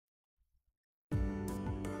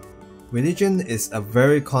Religion is a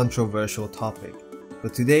very controversial topic,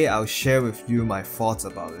 but today I'll share with you my thoughts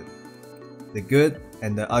about it, the good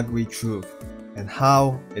and the ugly truth, and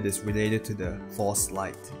how it is related to the false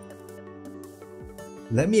light.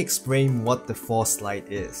 Let me explain what the false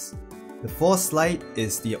light is. The false light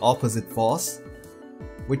is the opposite force,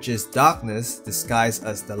 which is darkness disguised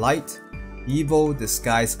as the light, evil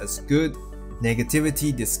disguised as good,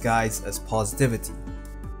 negativity disguised as positivity.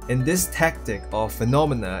 And this tactic or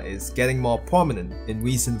phenomena is getting more prominent in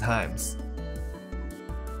recent times.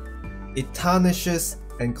 It tarnishes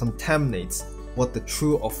and contaminates what the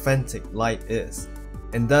true authentic light is,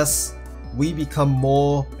 and thus we become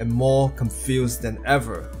more and more confused than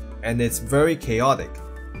ever, and it's very chaotic.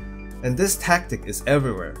 And this tactic is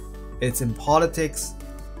everywhere. It's in politics,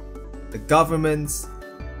 the governments,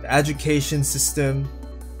 the education system,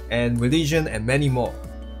 and religion, and many more.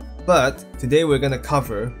 But today we're gonna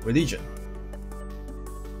cover religion.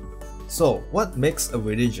 So what makes a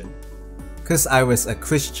religion? Because I was a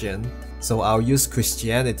Christian, so I'll use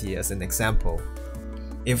Christianity as an example.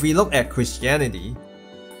 If we look at Christianity,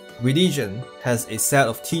 religion has a set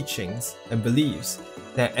of teachings and beliefs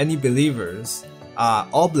that any believers are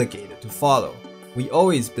obligated to follow. We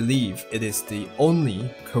always believe it is the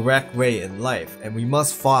only correct way in life and we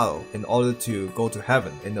must follow in order to go to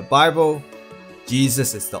heaven. In the Bible,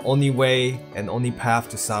 Jesus is the only way and only path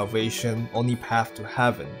to salvation, only path to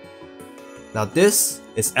heaven. Now this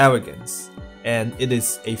is arrogance, and it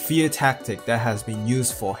is a fear tactic that has been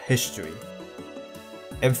used for history.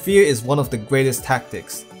 And fear is one of the greatest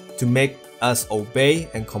tactics to make us obey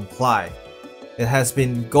and comply. It has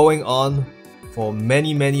been going on for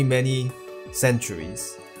many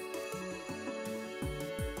centuries.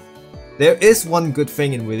 There is one good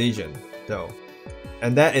thing in religion, though,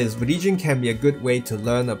 and that is religion can be a good way to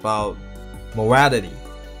learn about morality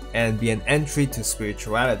and be an entry to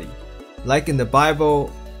spirituality. Like in the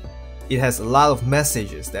Bible, it has a lot of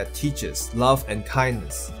messages that teaches love and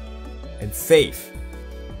kindness and faith.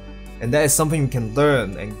 And that is something we can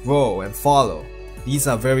learn and grow and follow. These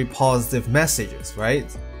are very positive messages,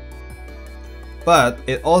 right? But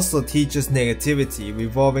it also teaches negativity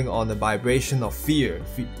revolving on the vibration of fear,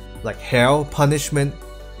 like hell, punishment,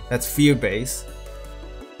 that's fear-based,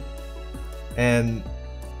 and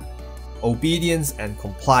obedience and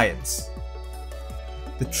compliance.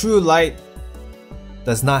 The true light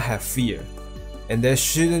does not have fear, and there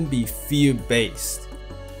shouldn't be fear-based.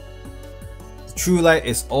 The true light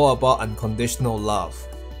is all about unconditional love.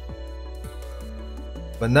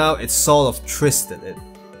 But now it's sort of twisted it.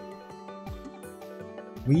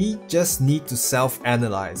 We just need to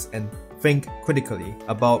self-analyze and think critically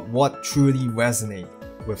about what truly resonates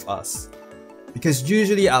with us. Because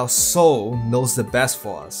usually our soul knows the best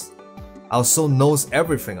for us. Our soul knows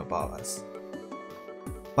everything about us.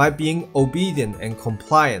 By being obedient and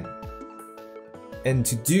compliant, and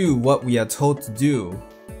to do what we are told to do,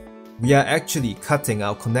 we are actually cutting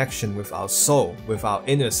our connection with our soul, with our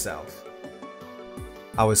inner self,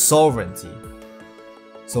 our sovereignty.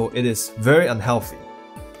 So it is very unhealthy.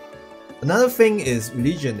 Another thing is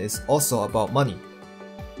religion is also about money.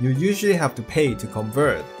 You usually have to pay to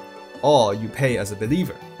convert, or you pay as a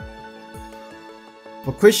believer.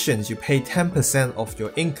 For Christians, you pay 10% of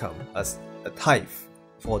your income as a tithe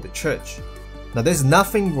for the church. Now there's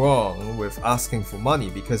nothing wrong with asking for money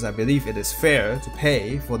because I believe it is fair to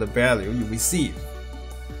pay for the value you receive.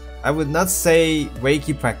 I would not say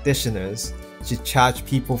Reiki practitioners should charge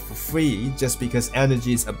people for free just because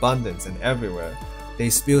energy is abundant and everywhere. They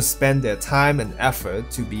still spend their time and effort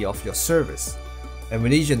to be of your service. And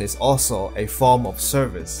religion is also a form of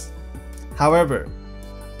service. However,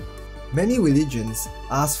 many religions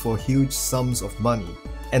ask for huge sums of money,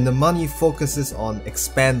 and the money focuses on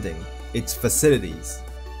expanding its facilities,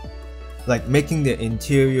 like making the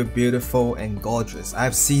interior beautiful and gorgeous.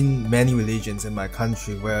 I've seen many religions in my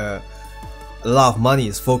country where a lot of money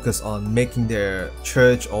is focused on making their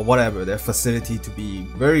church or whatever, their facility to be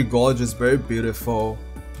very gorgeous, very beautiful.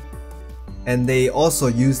 And they also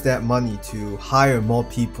use that money to hire more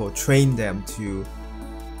people, train them to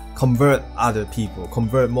convert other people,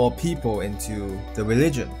 convert more people into the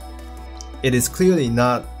religion. It is clearly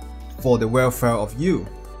not for the welfare of you.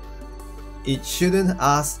 It shouldn't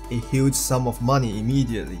ask a huge sum of money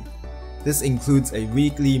immediately. This includes a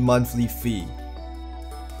weekly, monthly fee.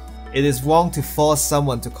 It is wrong to force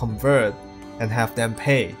someone to convert and have them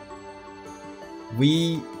pay.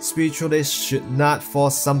 We spiritualists should not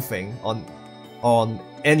force something on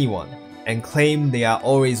anyone and claim they are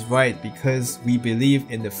always right because we believe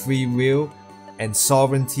in the free will and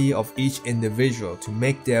sovereignty of each individual to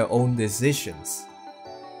make their own decisions.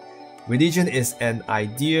 Religion is an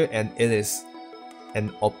idea and it is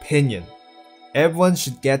an opinion. Everyone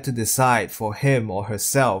should get to decide for him or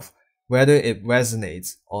herself whether it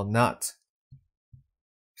resonates or not.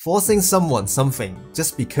 Forcing someone something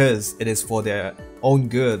just because it is for their own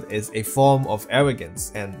good is a form of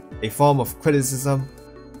arrogance and a form of criticism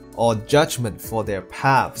or judgment for their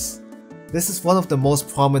paths. This is one of the most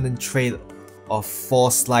prominent traits of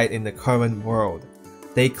false light in the current world.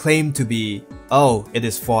 They claim to be, oh, it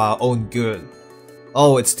is for our own good.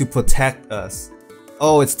 Oh, it's to protect us.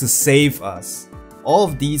 Oh, it's to save us. All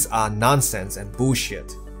of these are nonsense and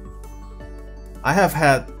bullshit. I have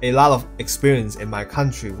had a lot of experience in my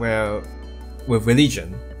country with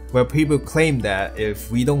religion, where people claim that if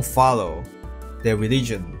we don't follow their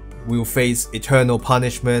religion, we'll face eternal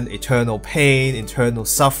punishment, eternal pain, eternal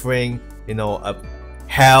suffering, a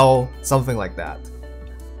hell, something like that.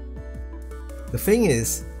 The thing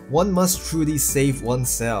is, one must truly save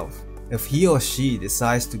oneself if he or she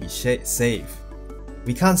decides to be safe.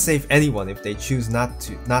 We can't save anyone if they choose not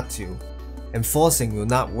to, and forcing will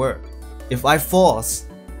not work. If I force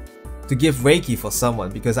to give Reiki for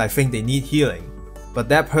someone because I think they need healing, but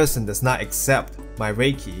that person does not accept my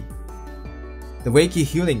Reiki, the Reiki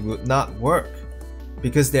healing would not work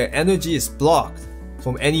because their energy is blocked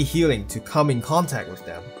from any healing to come in contact with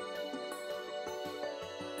them.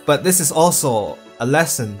 But this is also a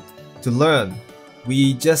lesson to learn.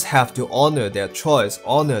 We just have to honor their choice,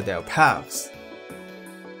 honor their paths.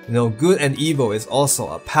 Good and evil is also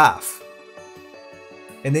a path.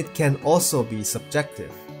 And it can also be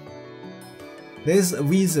subjective. There's a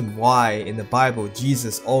reason why in the Bible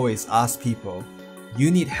Jesus always asks people,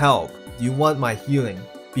 you need help, do you want my healing,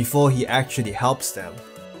 before he actually helps them.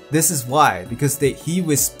 This is why, because he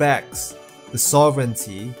respects the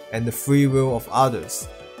sovereignty and the free will of others,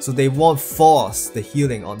 so they won't force the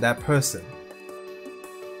healing on that person.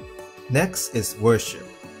 Next is worship.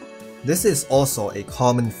 This is also a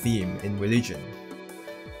common theme in religion.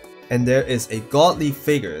 And there is a godly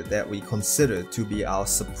figure that we consider to be our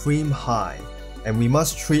supreme high, and we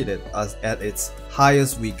must treat it as at its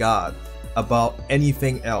highest regard above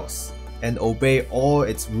anything else, and obey all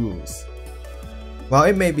its rules. While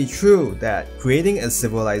it may be true that creating a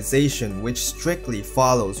civilization which strictly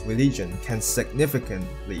follows religion can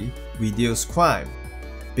significantly reduce crime,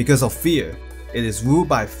 because of fear, it is ruled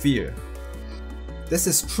by fear. This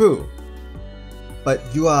is true. But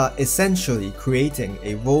you are essentially creating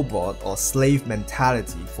a robot or slave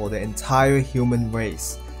mentality for the entire human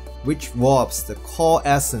race, which robs the core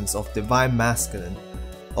essence of divine masculine,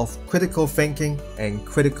 of critical thinking and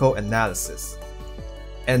critical analysis,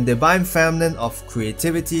 and divine feminine of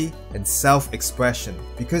creativity and self-expression,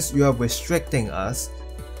 because you are restricting us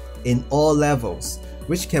in all levels,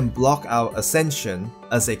 which can block our ascension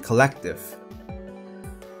as a collective.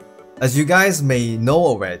 As you guys may know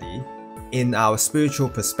already, in our spiritual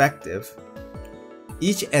perspective,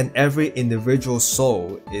 each and every individual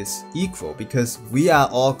soul is equal because we are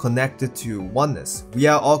all connected to oneness. We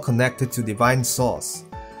are all connected to divine source.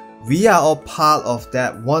 We are all part of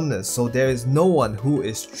that oneness, so there is no one who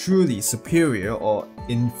is truly superior or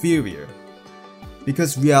inferior,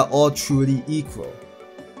 because we are all truly equal.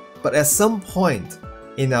 But at some point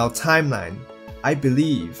in our timeline, I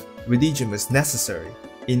believe religion was necessary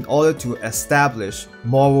in order to establish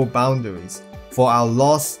moral boundaries for our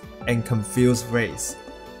lost and confused race.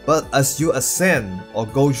 But as you ascend or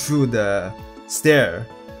go through the stair,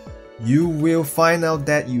 you will find out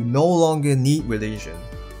that you no longer need religion.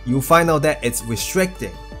 You'll find out that it's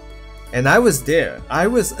restricting. And I was there. I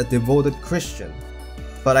was a devoted Christian.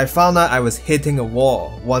 But I found out I was hitting a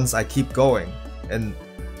wall once I keep going, and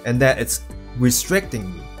that it's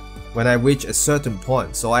restricting me when I reach a certain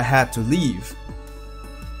point, so I had to leave.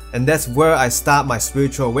 And that's where I start my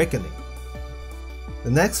spiritual awakening.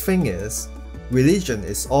 The next thing is, religion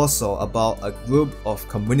is also about a group of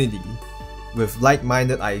community with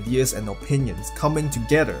like-minded ideas and opinions coming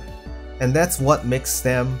together. And that's what makes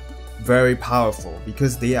them very powerful,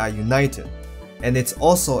 because they are united. And it's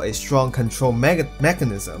also a strong control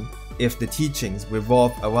mechanism if the teachings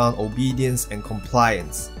revolve around obedience and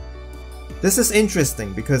compliance. This is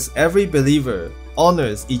interesting because every believer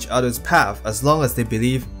honors each other's path as long as they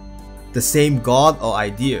believe the same God or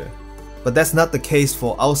idea. But that's not the case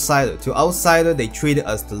for outsider. To outsider, they treat it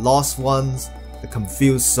as the lost ones, the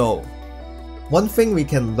confused soul. One thing we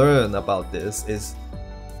can learn about this is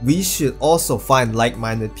we should also find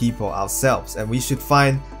like-minded people ourselves, and we should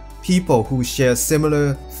find people who share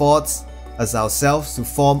similar thoughts as ourselves to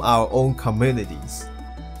form our own communities.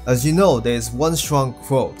 As you know, there is one strong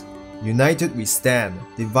quote, "United we stand,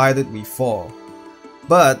 divided we fall."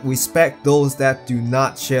 but respect those that do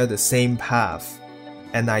not share the same path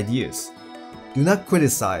and ideas. Do not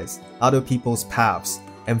criticize other people's paths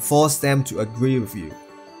and force them to agree with you.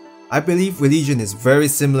 I believe religion is very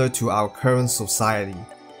similar to our current society,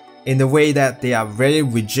 in the way that they are very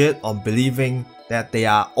rigid on believing that they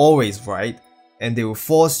are always right, and they will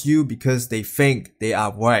force you because they think they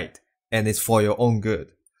are right and it's for your own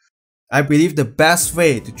good. I believe the best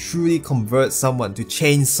way to truly convert someone, to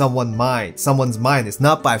change someone's mind is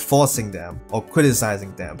not by forcing them or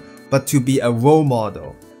criticizing them, but to be a role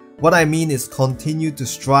model. What I mean is continue to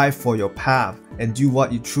strive for your path and do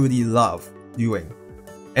what you truly love doing.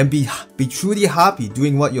 And be truly happy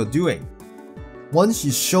doing what you're doing. Once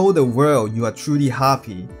you show the world you are truly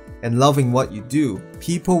happy and loving what you do,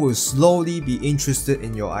 people will slowly be interested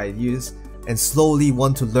in your ideas and slowly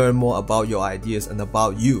want to learn more about your ideas and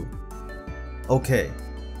about you. Okay,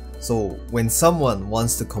 so when someone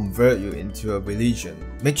wants to convert you into a religion,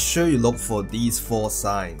 make sure you look for these 4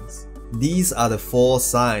 signs. These are the 4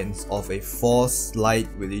 signs of a false light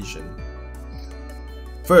religion.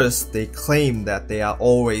 First, they claim that they are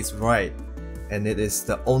always right and it is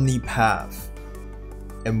the only path.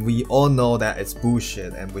 And we all know that it's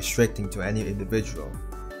bullshit and restricting to any individual.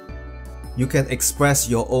 You can express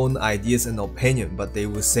your own ideas and opinion, but they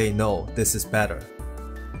will say no, this is better.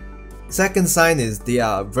 Second sign is they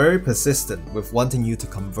are very persistent with wanting you to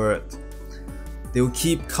convert. They will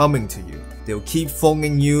keep coming to you. They'll keep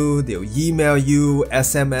phoning you, they'll email you,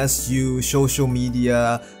 SMS you, social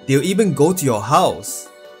media, they'll even go to your house.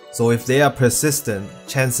 So if they are persistent,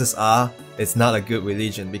 chances are it's not a good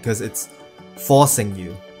religion because it's forcing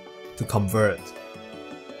you to convert.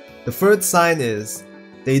 The third sign is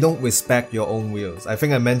they don't respect your own views. I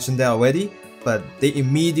think I mentioned that already, but they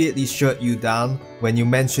immediately shut you down when you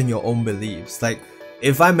mention your own beliefs. Like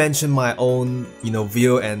if I mention my own,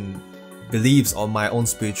 view and beliefs on my own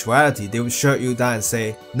spirituality, they will shut you down and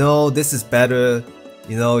say, no, this is better,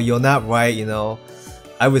 you're not right,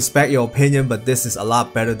 I respect your opinion, but this is a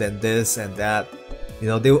lot better than this and that.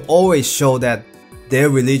 They will always show that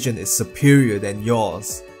their religion is superior than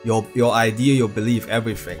yours, your idea, your belief,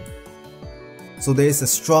 everything. So there is a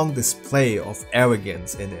strong display of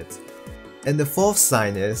arrogance in it. And the fourth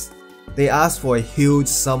sign is, they ask for a huge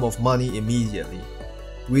sum of money immediately.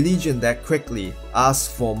 Religion that quickly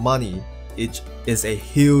asks for money is a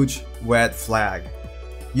huge red flag.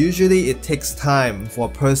 Usually it takes time for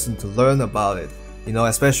a person to learn about it,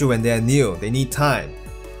 especially when they're new, they need time.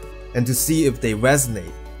 And to see if they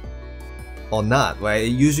resonate or not, right?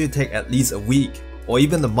 It usually takes at least a week or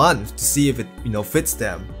even a month to see if it, fits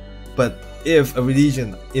them. But if a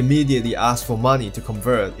religion immediately asks for money to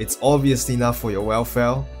convert, it's obviously not for your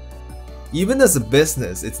welfare. Even as a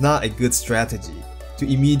business, it's not a good strategy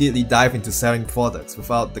to immediately dive into selling products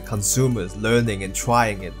without the consumers learning and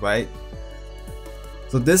trying it, right?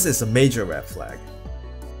 So this is a major red flag.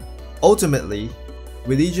 Ultimately,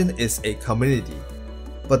 religion is a community,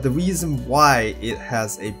 but the reason why it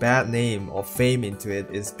has a bad name or fame into it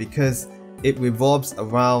is because it revolves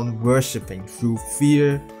around worshipping through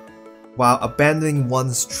fear while abandoning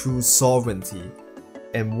one's true sovereignty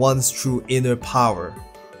and one's true inner power.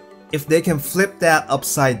 If they can flip that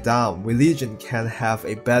upside down, religion can have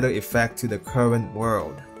a better effect to the current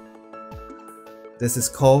world. This is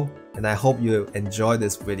Cole, and I hope you enjoyed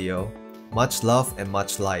this video. Much love and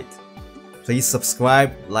much light. Please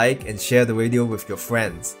subscribe, like, and share the video with your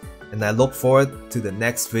friends, and I look forward to the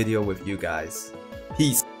next video with you guys.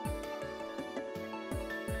 Peace!